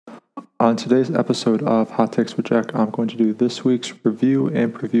On today's episode of Hot Takes with Jack, I'm going to do this week's review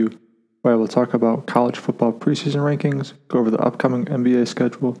and preview, where I will talk about college football preseason rankings, go over the upcoming NBA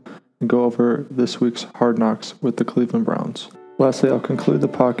schedule, and go over this week's Hard Knocks with the Cleveland Browns. Lastly, I'll conclude the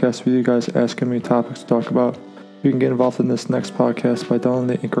podcast with you guys asking me topics to talk about. You can get involved in this next podcast by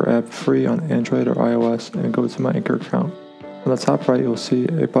downloading the Anchor app free on Android or iOS and go to my Anchor account. On the top right, you'll see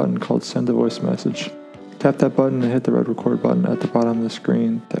a button called Send a Voice Message. Tap that button and hit the red record button at the bottom of the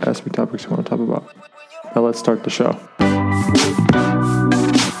screen to ask me topics you want to talk about. Now let's start the show.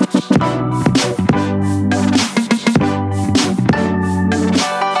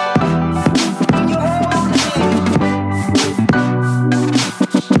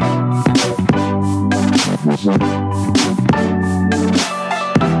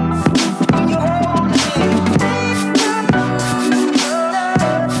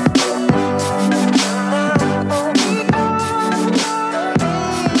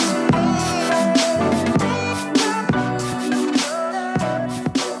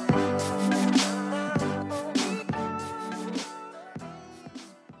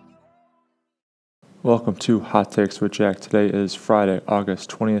 Welcome to Hot Takes with Jack. Today is Friday, August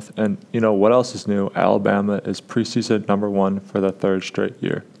 20th, and you know what else is new? Alabama is preseason number 1 for the third straight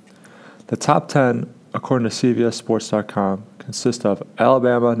year. The top 10, according to CBSSports.com, consist of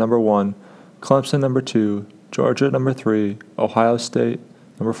Alabama number 1, Clemson number 2, Georgia number 3, Ohio State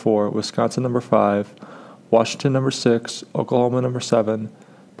number 4, Wisconsin number 5, Washington number 6, Oklahoma number 7,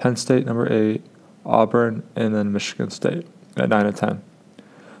 Penn State number 8, Auburn, and then Michigan State at 9 and 10.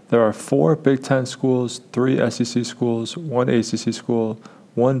 There are 4 Big Ten schools, 3 SEC schools, 1 ACC school,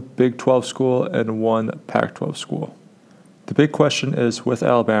 1 Big 12 school, and 1 Pac-12 school. The big question is with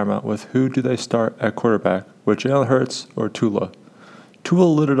Alabama, with who do they start at quarterback, with Jalen Hurts or Tua? Tua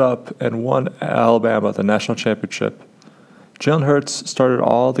lit it up and won Alabama the national championship. Jalen Hurts started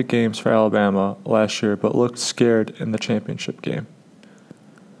all the games for Alabama last year, but looked scared in the championship game.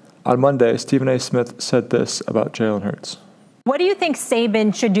 On Monday, Stephen A. Smith said this about Jalen Hurts. What do you think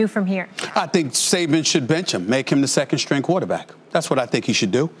Saban should do from here? I think Saban should bench him, make him the second-string quarterback. That's what I think he should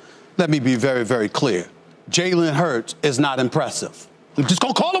do. Let me be very, very clear. Jalen Hurts is not impressive. I'm just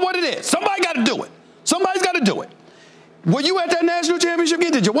going to call it what it is. Somebody got to do it. Somebody's got to do it. Were you at that national championship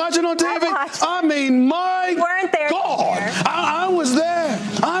game? Did you watch it on TV? I mean, my weren't there God. I was there.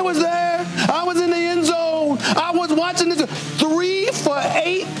 I was in the end zone. I was watching this. 3 for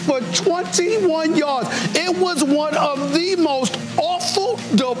 8 for 21 yards. It was one of the most awful,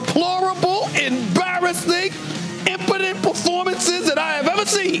 deplorable, embarrassing, impotent performances that I have ever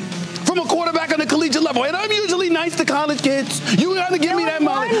seen from a quarterback on the collegiate level. And I'm usually nice to college kids. You got to give me that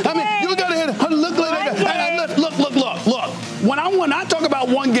money. I mean, you got to look like that. Look. When I talk about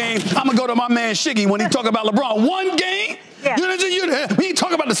one game, I'm going to go to my man Shiggy when he talk about LeBron. One game? Yeah. We ain't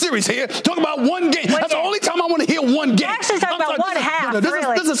talking about the series here. Talk about one game. That's the only time I want to hear one game. Actually, talking about one half.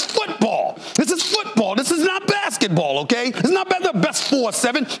 This is football. This is not basketball, okay? It's not the best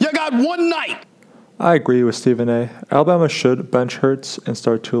 4-7. You got one night. I agree with Stephen A. Alabama should bench Hurts and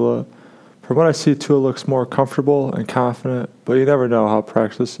start Tua. From what I see, Tua looks more comfortable and confident, but you never know how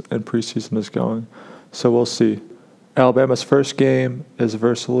practice and preseason is going, so we'll see. Alabama's first game is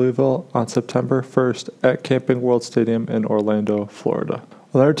versus Louisville on September 1st at Camping World Stadium in Orlando, Florida.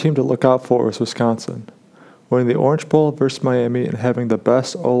 Another team to look out for is Wisconsin, winning the Orange Bowl versus Miami and having the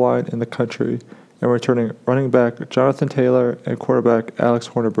best O-line in the country and returning running back Jonathan Taylor and quarterback Alex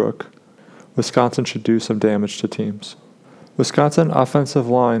Hornibrook. Wisconsin should do some damage to teams. Wisconsin offensive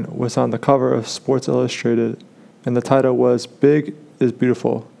line was on the cover of Sports Illustrated, and the title was Big is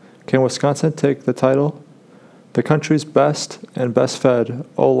Beautiful. Can Wisconsin take the title? The country's best and best fed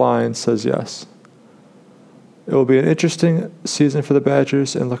O-line says yes. It will be an interesting season for the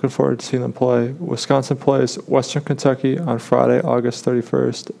Badgers and looking forward to seeing them play. Wisconsin plays Western Kentucky on Friday, August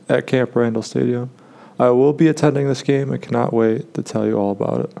 31st at Camp Randall Stadium. I will be attending this game and cannot wait to tell you all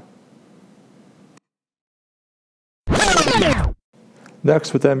about it.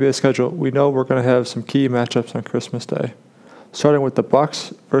 Next, with the NBA schedule, we know we're going to have some key matchups on Christmas Day. Starting with the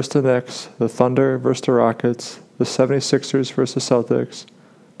Bucks versus the Knicks, the Thunder versus the Rockets, the 76ers versus the Celtics,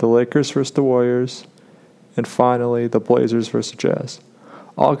 the Lakers versus the Warriors, and finally the Blazers versus the Jazz.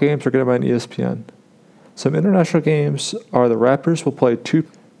 All games are going to be on ESPN. Some international games are the Raptors will play 2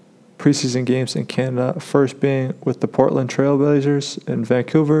 preseason games in Canada, first being with the Portland Trail Blazers in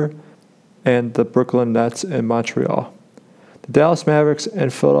Vancouver and the Brooklyn Nets in Montreal. The Dallas Mavericks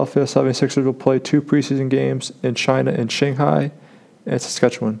and Philadelphia 76ers will play 2 preseason games in China and Shanghai and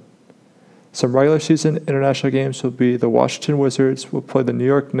Saskatchewan. Some regular season international games will be the Washington Wizards will play the New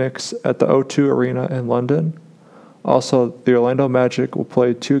York Knicks at the O2 Arena in London. Also, the Orlando Magic will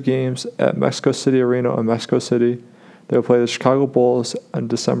play 2 games at Mexico City Arena in Mexico City. They will play the Chicago Bulls on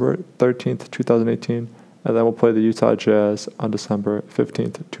December 13th, 2018, and then we'll play the Utah Jazz on December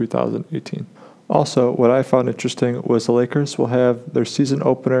 15th, 2018. Also, what I found interesting was the Lakers will have their season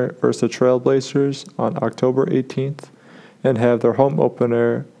opener versus the Trailblazers on October 18th and have their home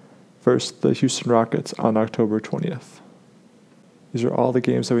opener versus the Houston Rockets on October 20th. These are all the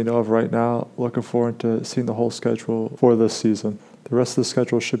games that we know of right now. Looking forward to seeing the whole schedule for this season. The rest of the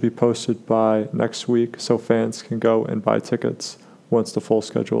schedule should be posted by next week so fans can go and buy tickets once the full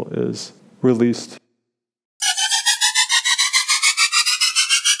schedule is released.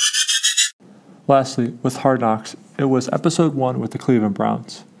 Lastly, with Hard Knocks, it was episode 1 with the Cleveland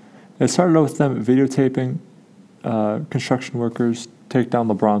Browns. It started out with them videotaping construction workers take down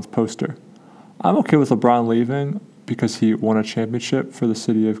LeBron's poster. I'm okay with LeBron leaving because he won a championship for the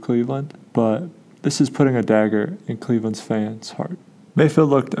city of Cleveland, but this is putting a dagger in Cleveland's fans' heart. Mayfield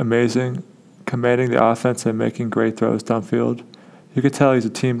looked amazing, commanding the offense and making great throws downfield. You could tell he's a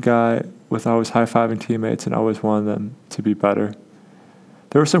team guy with always high-fiving teammates and always wanting them to be better.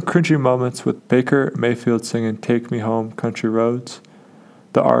 There were some cringy moments with Baker Mayfield singing Take Me Home, Country Roads,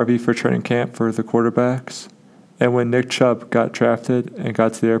 the RV for training camp for the quarterbacks, and when Nick Chubb got drafted and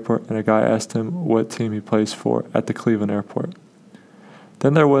got to the airport and a guy asked him what team he plays for at the Cleveland airport.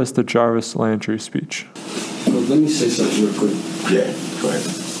 Then there was the Jarvis Landry speech. Look, let me say something real quick. Yeah, go ahead.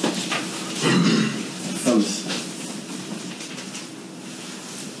 Fellas,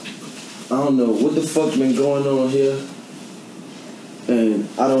 I don't know what the fuck's been going on here, and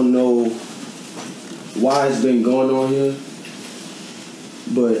I don't know why it's been going on here,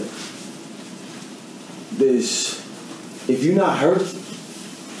 but if you're not hurt,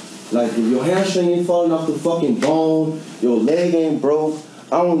 like if your hamstring ain't falling off the fucking bone, your leg ain't broke,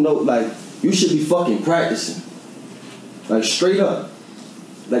 I don't know, like, you should be fucking practicing. Like, straight up.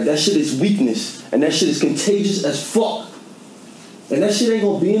 Like, that shit is weakness, and that shit is contagious as fuck. And that shit ain't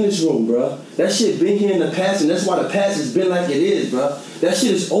gonna be in this room, bruh. That shit been here in the past, and that's why the past has been like it is, bruh. That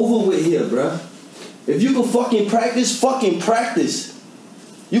shit is over with here, bruh. If you can fucking practice.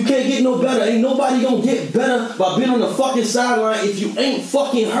 You can't get no better. Ain't nobody gonna get better by being on the fucking sideline if you ain't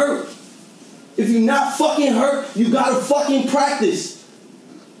fucking hurt. If you're not fucking hurt, you gotta fucking practice.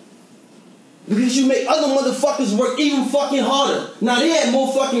 Because you make other motherfuckers work even fucking harder. Now they had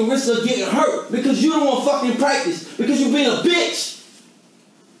more fucking risk of getting hurt because you don't want fucking practice. Because you being a bitch.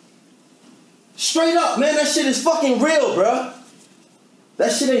 Straight up, man, that shit is fucking real, bruh.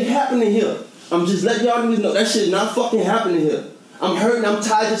 That shit ain't happening here. I'm just letting y'all niggas know that shit not fucking happening here. I'm hurting, I'm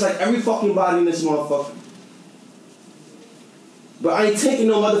tired just like every fucking body in this motherfucker. But I ain't taking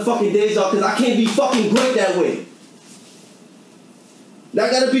no motherfucking days off because I can't be fucking great that way.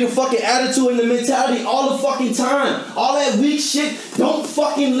 That gotta be the fucking attitude and the mentality all the fucking time. All that weak shit don't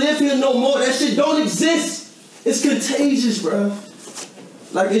fucking live here no more. That shit don't exist. It's contagious, bro.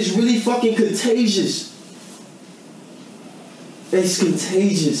 Like, it's really fucking contagious. It's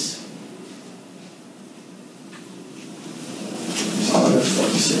contagious. That's all I gotta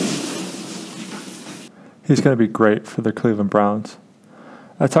fucking say. He's going to be great for the Cleveland Browns.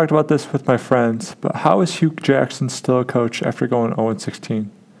 I talked about this with my friends, but how is Hugh Jackson still a coach after going 0-16?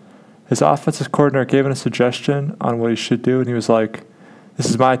 His offensive coordinator gave him a suggestion on what he should do, and he was like, "This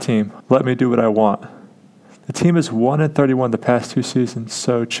is my team. Let me do what I want." The team is 1-31 the past 2 seasons,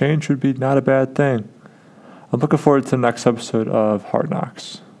 so change would be not a bad thing. I'm looking forward to the next episode of Hard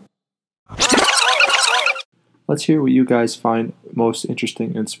Knocks. Let's hear what you guys find most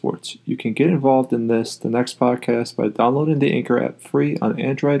interesting in sports. You can get involved in the next podcast, by downloading the Anchor app free on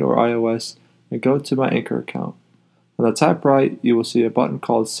Android or iOS and go to my Anchor account. On the top right, you will see a button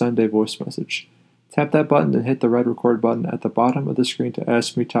called Send a Voice Message. Tap that button and hit the red record button at the bottom of the screen to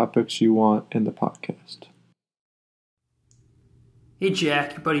ask me topics you want in the podcast. Hey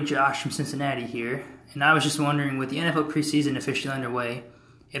Jack, your buddy Josh from Cincinnati here, and I was just wondering, with the NFL preseason officially underway,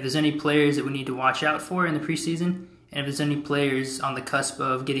 if there's any players that we need to watch out for in the preseason, and if there's any players on the cusp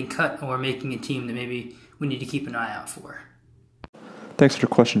of getting cut or making a team that maybe we need to keep an eye out for. Thanks for the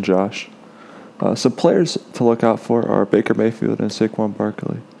question, Josh. Some players to look out for are Baker Mayfield and Saquon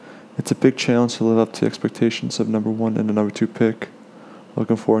Barkley. It's a big challenge to live up to the expectations of number 1 and the number 2 pick.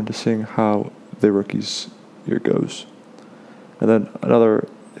 Looking forward to seeing how the rookie's year goes. And then another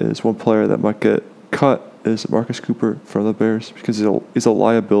is one player that might get cut is Marcus Cooper from the Bears, because he's a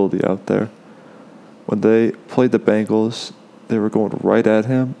liability out there. When they played the Bengals, they were going right at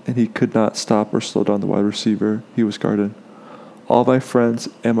him, and he could not stop or slow down the wide receiver he was guarding. All my friends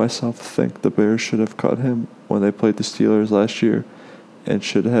and myself think the Bears should have cut him when they played the Steelers last year, and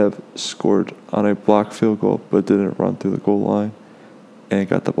should have scored on a blocked field goal but didn't run through the goal line and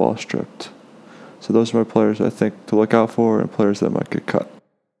got the ball stripped. So those are my players I think to look out for and players that might get cut.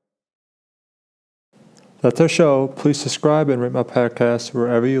 That's our show. Please subscribe and rate my podcast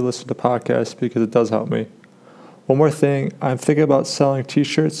wherever you listen to podcasts because it does help me. One more thing, I'm thinking about selling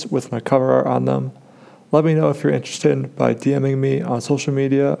t-shirts with my cover art on them. Let me know if you're interested by DMing me on social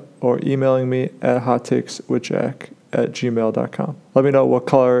media or emailing me at hottakeswithjack@gmail.com. Let me know what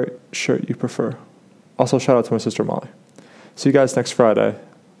color shirt you prefer. Also, shout out to my sister Molly. See you guys next Friday.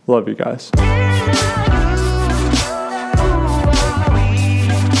 Love you guys.